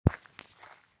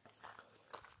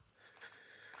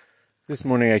This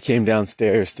morning I came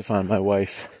downstairs to find my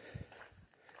wife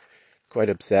quite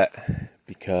upset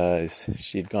because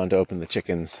she had gone to open the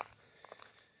chickens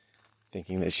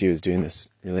thinking that she was doing this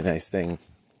really nice thing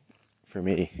for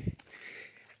me,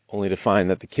 only to find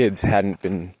that the kids hadn't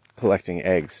been collecting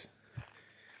eggs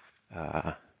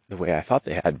the way I thought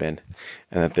they had been,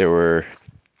 and that there were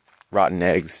rotten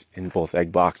eggs in both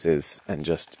egg boxes and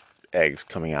just eggs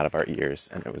coming out of our ears,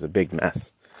 and it was a big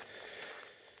mess.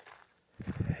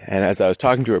 And as I was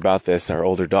talking to her about this, our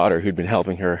older daughter, who'd been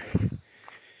helping her,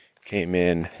 came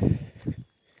in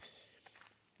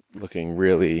looking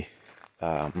really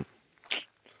I'm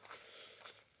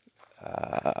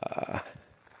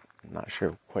not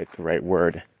sure quite the right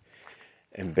word,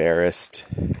 embarrassed,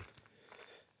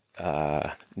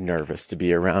 nervous to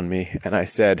be around me. And I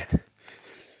said,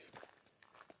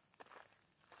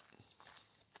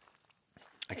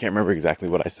 I can't remember exactly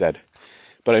what I said,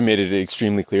 but I made it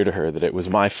extremely clear to her that it was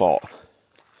my fault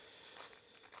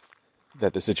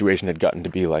that the situation had gotten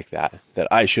to be like that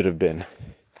I should have been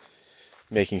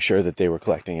making sure that they were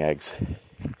collecting eggs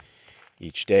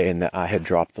each day, and that I had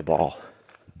dropped the ball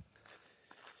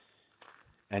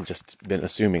and just been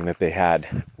assuming that they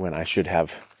had, when I should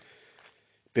have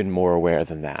been more aware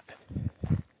than that.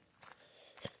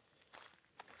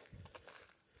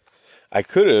 I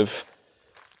could have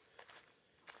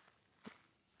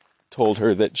told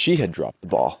her that she had dropped the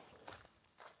ball.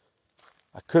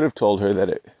 I could have told her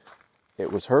that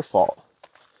it was her fault,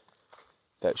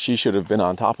 that she should have been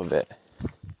on top of it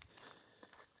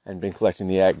and been collecting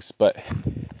the eggs. But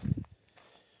a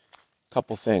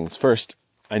couple things. First,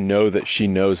 I know that she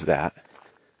knows that.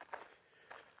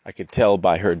 I could tell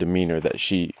by her demeanor that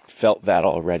she felt that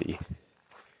already.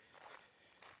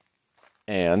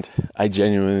 And I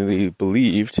genuinely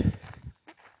believed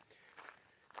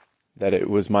that it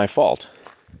was my fault.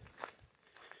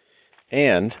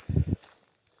 And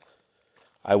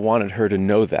I wanted her to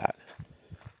know that.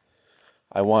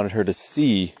 I wanted her to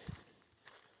see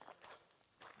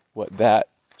what that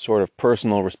sort of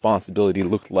personal responsibility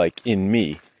looked like in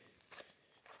me,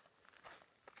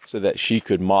 so that she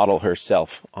could model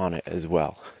herself on it as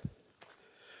well.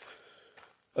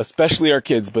 Especially our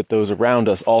kids, but those around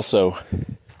us also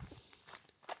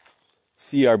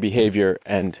see our behavior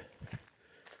and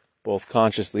both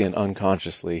consciously and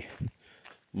unconsciously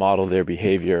model their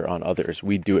behavior on others.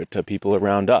 We do it to people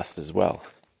around us as well.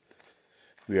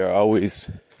 We are always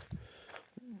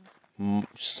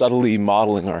subtly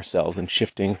modeling ourselves and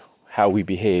shifting how we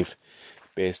behave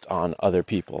based on other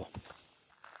people.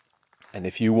 And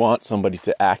if you want somebody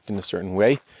to act in a certain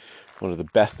way, one of the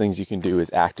best things you can do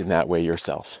is act in that way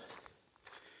yourself.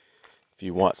 If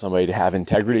you want somebody to have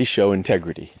integrity, show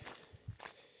integrity.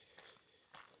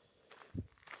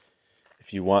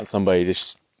 If you want somebody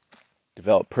to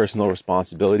develop personal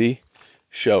responsibility,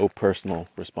 show personal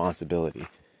responsibility.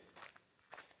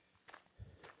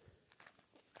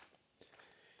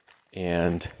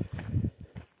 And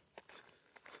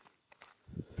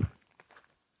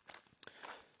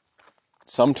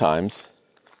sometimes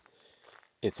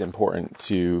it's important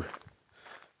to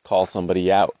call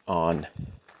somebody out on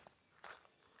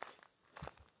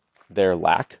their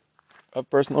lack of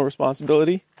personal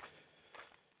responsibility.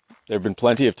 There have been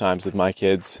plenty of times with my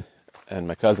kids and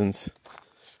my cousins,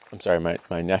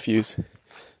 my nephews,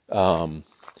 where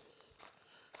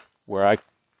I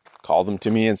called them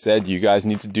to me and said, you guys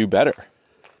need to do better.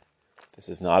 This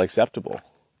is not acceptable.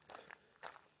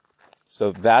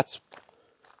 So that's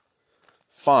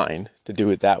fine to do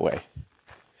it that way.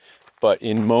 But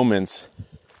in moments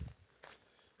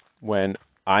when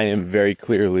I am very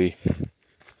clearly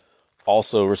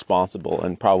also responsible,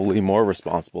 and probably more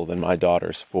responsible than my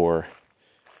daughters, for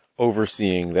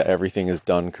overseeing that everything is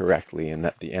done correctly and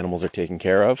that the animals are taken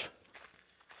care of,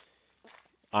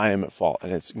 I am at fault.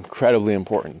 And it's incredibly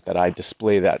important that I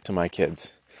display that to my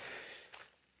kids.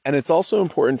 And it's also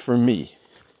important for me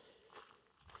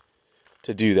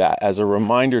to do that as a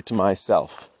reminder to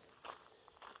myself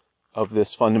of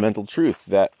this fundamental truth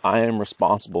that I am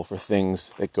responsible for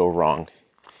things that go wrong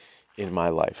in my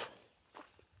life.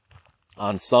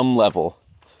 On some level,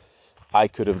 I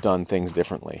could have done things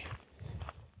differently.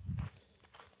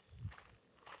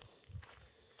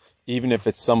 Even if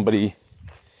it's somebody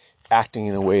acting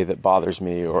in a way that bothers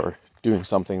me or doing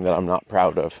something that I'm not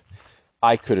proud of,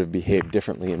 I could have behaved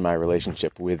differently in my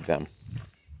relationship with them.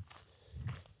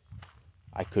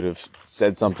 I could have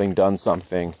said something, done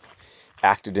something,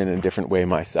 acted in a different way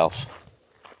myself.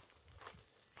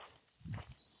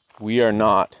 We are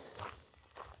not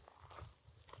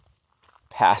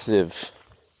passive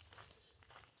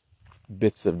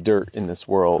bits of dirt in this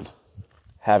world,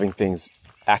 having things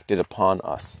acted upon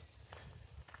us.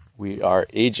 We are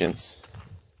agents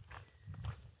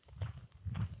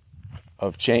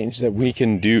of change, that we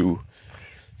can do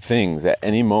things at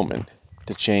any moment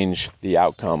to change the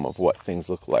outcome of what things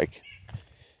look like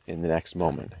in the next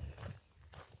moment.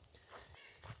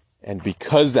 And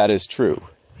because that is true,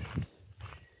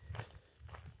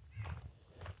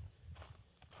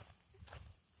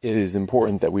 it is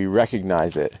important that we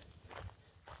recognize it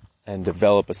and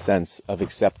develop a sense of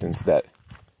acceptance that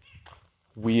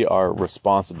we are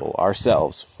responsible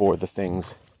ourselves for the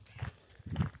things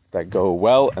that go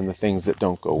well and the things that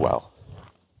don't go well.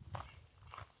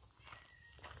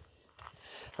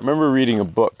 I remember reading a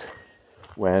book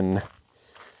when,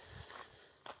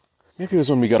 maybe it was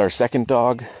when we got our second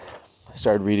dog. I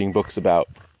started reading books about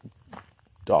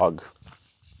dog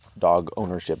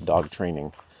ownership, dog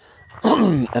training.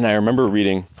 And I remember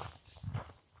reading,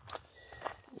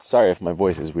 sorry if my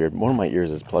voice is weird, one of my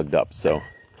ears is plugged up, so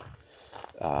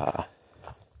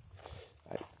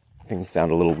things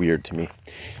sound a little weird to me.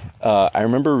 I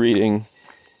remember reading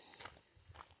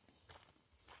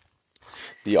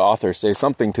the author say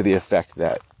something to the effect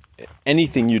that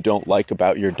anything you don't like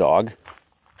about your dog,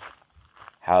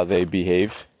 how they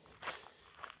behave,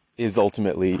 is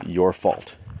ultimately your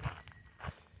fault.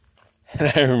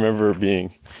 And I remember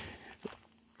being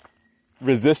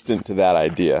resistant to that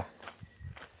idea,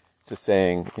 to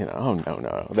saying, oh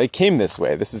no, they came this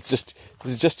way. This is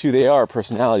just who they are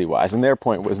personality-wise. And their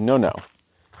point was, no,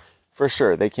 for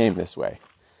sure, they came this way.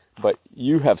 But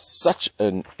you have such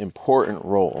an important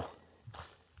role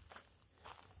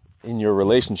in your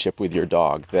relationship with your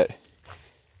dog that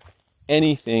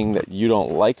anything that you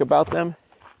don't like about them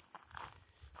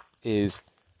is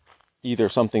either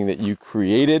something that you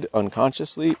created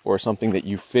unconsciously or something that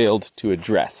you failed to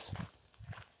address.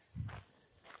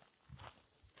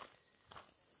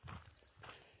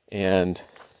 And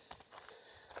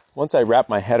once I wrapped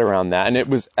my head around that, and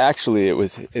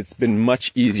it's been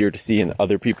much easier to see in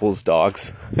other people's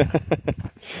dogs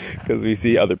because we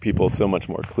see other people so much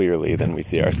more clearly than we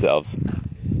see ourselves.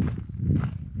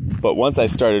 But once I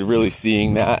started really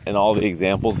seeing that and all the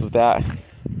examples of that,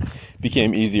 it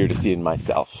became easier to see in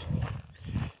myself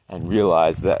and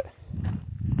realize that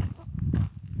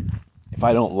if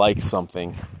I don't like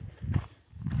something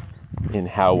in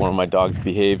how one of my dogs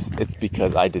behaves, it's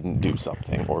because I didn't do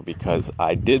something or because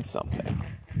I did something.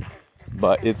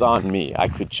 But it's on me. I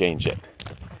could change it.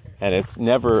 And it's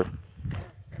never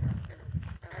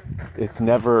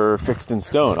fixed in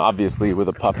stone. Obviously, with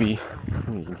a puppy,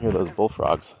 you can hear those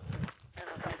bullfrogs.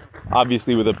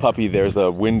 Obviously, with a puppy, there's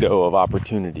a window of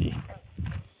opportunity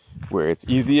where it's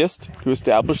easiest to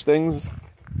establish things,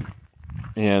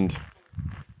 and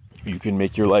you can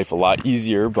make your life a lot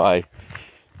easier by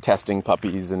testing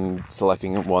puppies and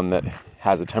selecting one that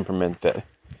has a temperament that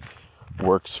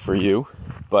works for you.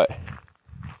 But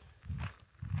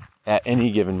at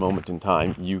any given moment in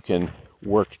time, you can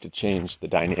work to change the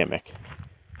dynamic.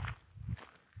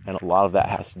 And a lot of that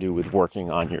has to do with working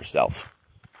on yourself.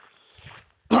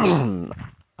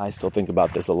 I still think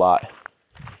about this a lot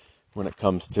when it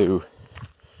comes to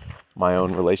my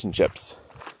own relationships,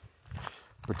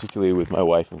 particularly with my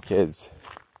wife and kids.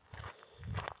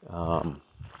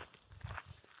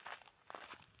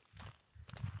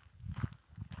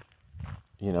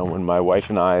 When my wife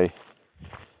and I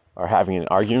are having an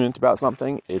argument about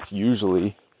something, it's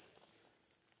usually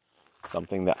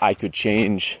something that I could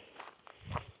change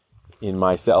in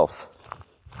myself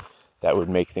that would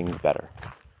make things better.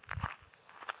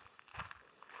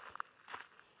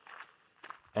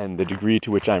 And the degree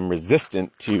to which I'm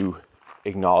resistant to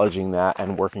acknowledging that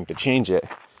and working to change it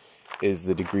is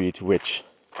the degree to which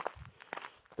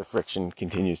the friction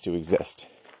continues to exist.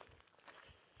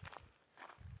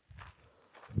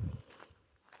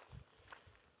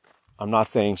 I'm not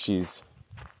saying she's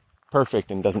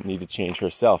perfect and doesn't need to change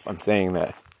herself. I'm saying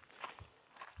that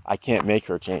I can't make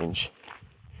her change,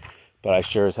 but I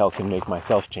sure as hell can make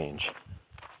myself change.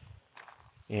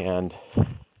 And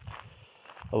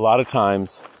a lot of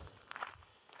times,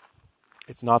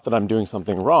 it's not that I'm doing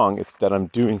something wrong, it's that I'm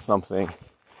doing something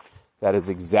that is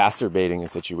exacerbating a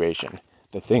situation.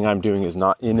 The thing I'm doing is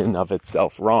not in and of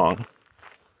itself wrong,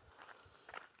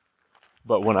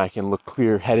 but when I can look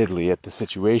clear-headedly at the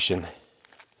situation,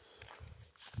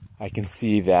 I can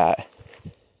see that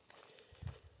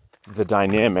the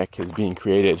dynamic is being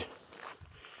created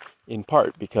in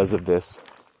part because of this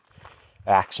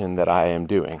action that I am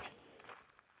doing,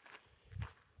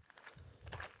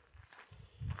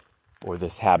 or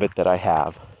this habit that I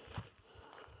have,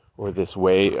 or this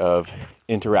way of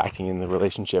interacting in the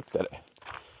relationship that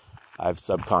I've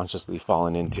subconsciously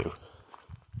fallen into.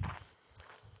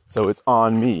 So it's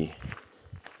on me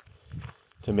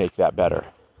to make that better.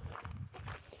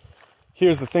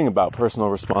 Here's the thing about personal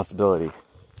responsibility.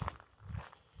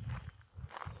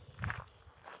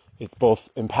 It's both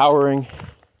empowering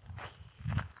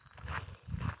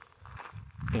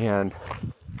and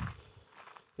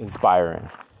inspiring.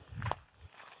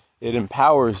 It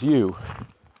empowers you.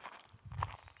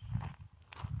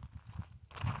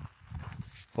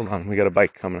 Hold on, we got a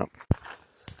bike coming up.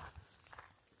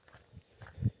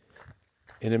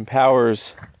 It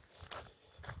empowers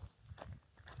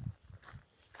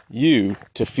you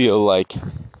to feel like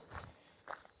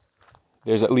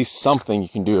there's at least something you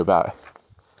can do about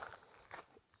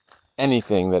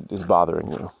anything that is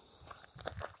bothering you.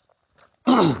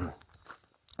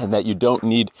 And that you don't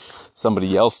need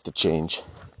somebody else to change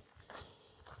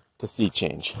to see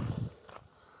change.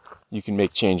 You can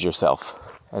make change yourself.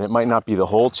 And it might not be the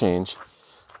whole change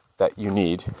that you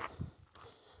need,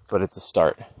 but it's a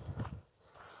start.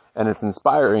 And it's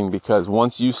inspiring because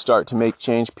once you start to make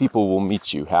change, people will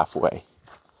meet you halfway.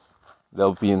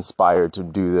 They'll be inspired to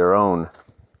do their own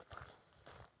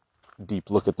deep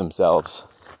look at themselves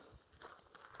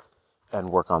and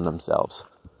work on themselves.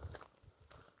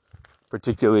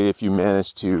 Particularly if you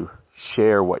manage to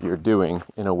share what you're doing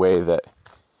in a way that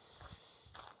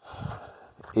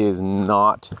is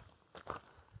not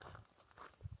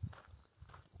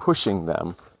pushing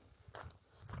them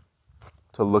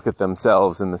to look at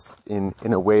themselves in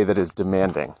a way that is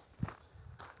demanding.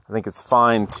 I think it's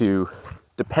fine to,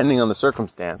 depending on the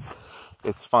circumstance,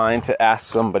 it's fine to ask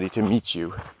somebody to meet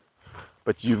you,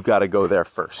 but you've got to go there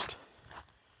first.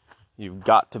 You've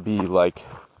got to be like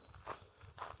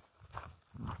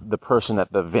the person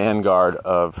at the vanguard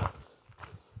of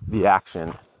the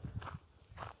action.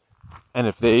 And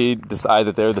if they decide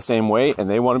that they're the same way and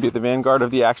they want to be at the vanguard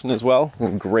of the action as well,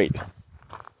 then great.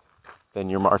 Then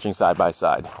you're marching side by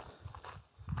side.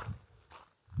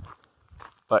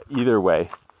 But either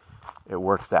way, it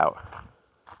works out.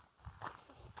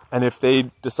 And if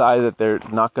they decide that they're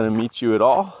not going to meet you at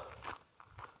all,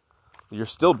 you're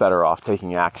still better off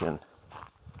taking action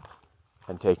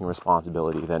and taking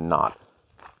responsibility than not.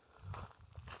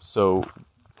 So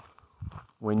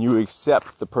when you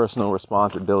accept the personal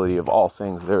responsibility of all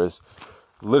things, there is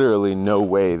literally no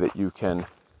way that you can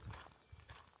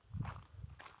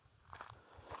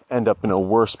end up in a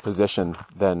worse position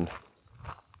than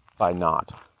by not.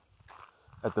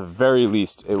 At the very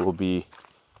least, it will be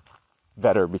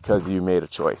better because you made a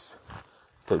choice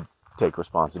to take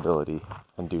responsibility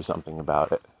and do something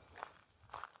about it.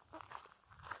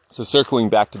 So circling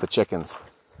back to the chickens,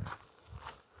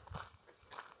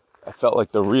 I felt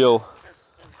like the real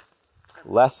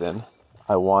lesson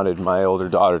I wanted my older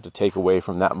daughter to take away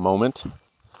from that moment,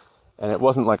 and it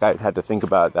wasn't like I had to think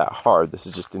about it that hard. This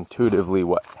is just intuitively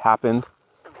what happened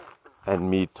and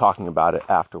me talking about it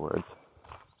afterwards.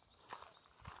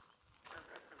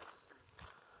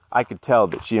 I could tell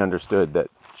that she understood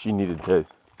that she needed to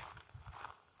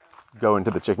go into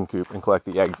the chicken coop and collect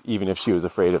the eggs even if she was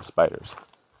afraid of spiders.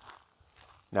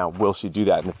 Now, will she do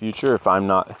that in the future if I'm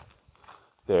not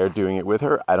there doing it with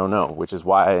her? I don't know, which is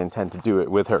why I intend to do it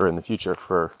with her in the future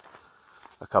for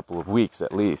a couple of weeks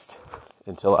at least,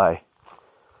 until I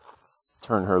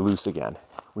turn her loose again.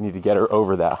 We need to get her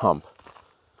over that hump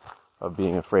of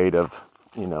being afraid of,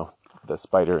 the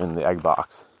spider in the egg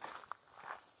box.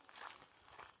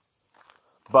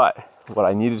 But what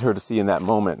I needed her to see in that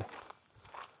moment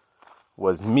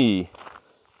was me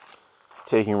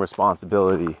taking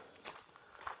responsibility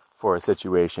for a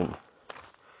situation,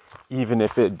 even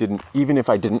if I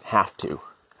didn't have to.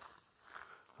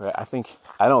 Right?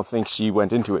 I don't think she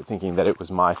went into it thinking that it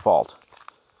was my fault.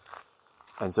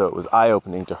 And so it was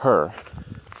eye-opening to her.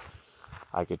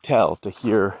 I could tell, to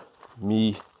hear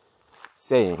me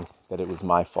saying that it was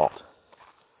my fault.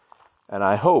 And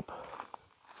I hope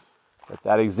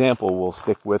that example will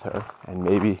stick with her. And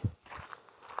maybe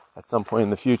at some point in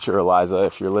the future, Eliza,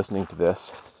 if you're listening to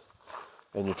this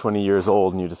and you're 20 years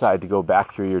old and you decide to go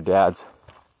back through your dad's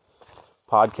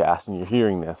podcast and you're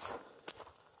hearing this,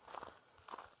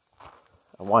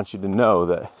 I want you to know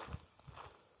that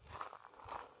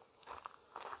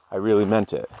I really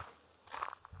meant it.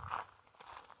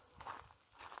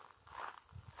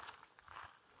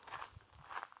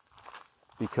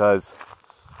 Because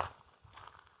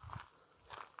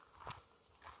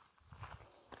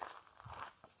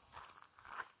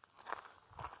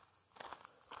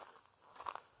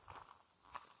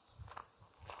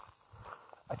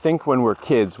I think when we're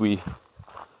kids, we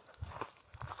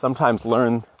sometimes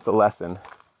learn the lesson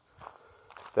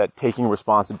that taking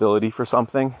responsibility for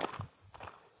something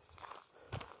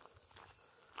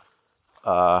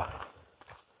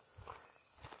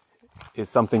is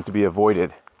something to be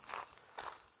avoided,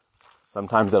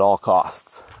 sometimes at all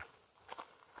costs.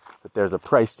 That there's a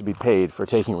price to be paid for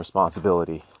taking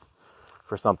responsibility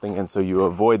for something, and so you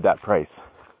avoid that price.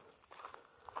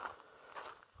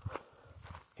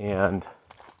 And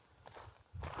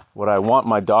what I want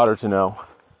my daughter to know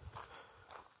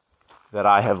that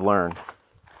I have learned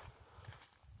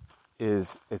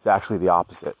is it's actually the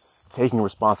opposite. Taking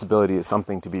responsibility is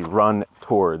something to be run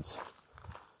towards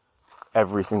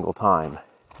every single time,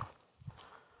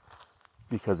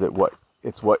 because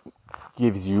it's what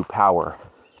gives you power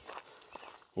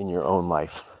in your own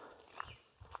life.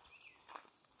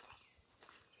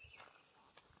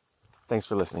 Thanks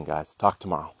for listening, guys. Talk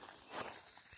tomorrow.